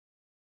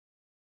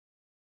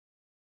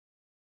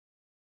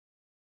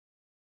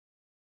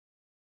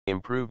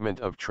Improvement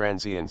of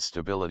transient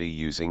stability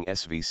using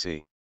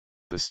SVC.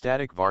 The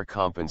static VAR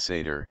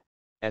compensator,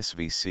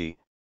 SVC,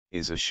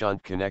 is a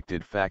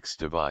shunt-connected fax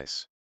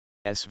device.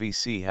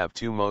 SVC have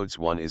two modes,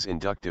 one is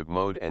inductive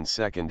mode and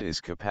second is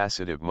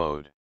capacitive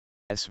mode.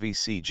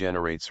 SVC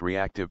generates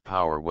reactive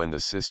power when the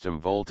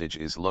system voltage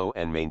is low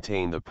and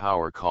maintain the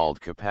power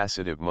called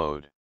capacitive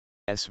mode.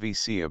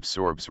 SVC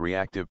absorbs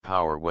reactive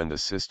power when the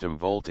system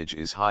voltage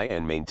is high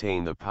and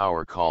maintain the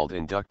power called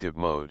inductive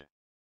mode.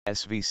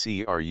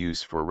 SVC are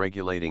used for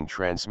regulating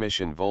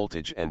transmission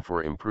voltage and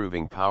for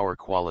improving power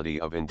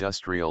quality of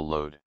industrial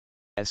load.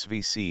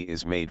 SVC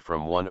is made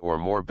from one or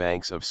more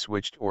banks of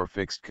switched or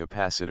fixed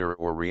capacitor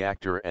or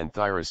reactor and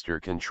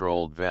thyristor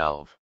controlled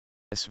valve.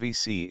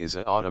 SVC is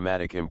an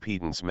automatic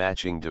impedance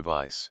matching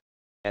device.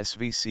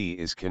 SVC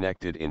is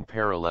connected in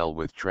parallel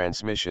with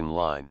transmission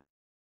line.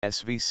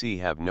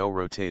 SVC have no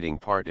rotating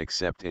part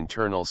except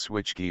internal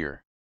switchgear.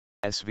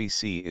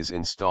 SVC is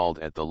installed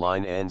at the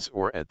line ends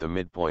or at the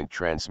midpoint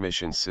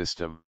transmission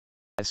system.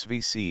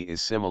 SVC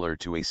is similar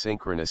to a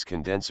synchronous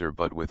condenser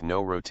but with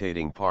no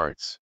rotating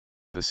parts.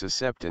 The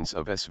susceptance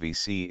of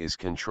SVC is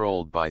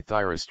controlled by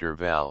thyristor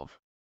valve.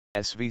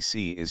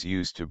 SVC is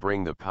used to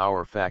bring the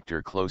power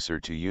factor closer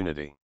to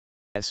unity.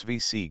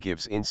 SVC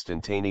gives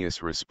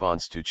instantaneous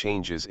response to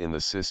changes in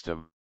the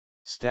system.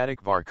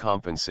 Static VAR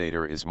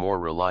compensator is more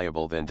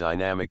reliable than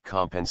dynamic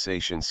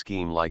compensation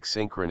scheme like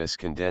synchronous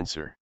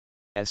condenser.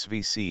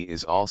 SVC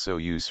is also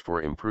used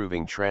for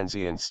improving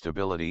transient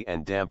stability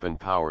and dampen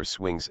power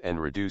swings and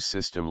reduce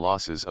system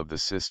losses of the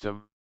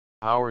system.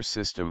 Power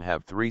system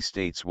have three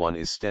states, one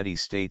is steady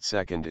state,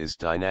 second is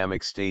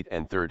dynamic state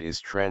and third is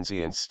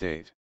transient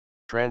state.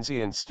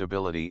 Transient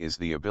stability is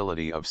the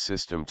ability of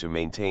system to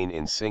maintain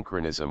in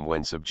synchronism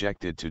when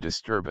subjected to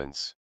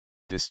disturbance.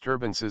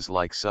 Disturbances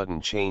like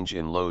sudden change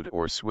in load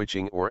or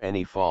switching or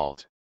any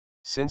fault.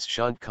 Since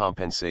shunt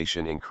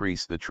compensation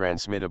increase the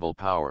transmittable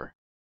power.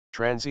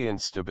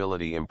 Transient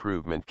stability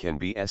improvement can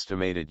be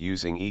estimated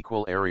using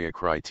equal area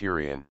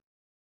criterion.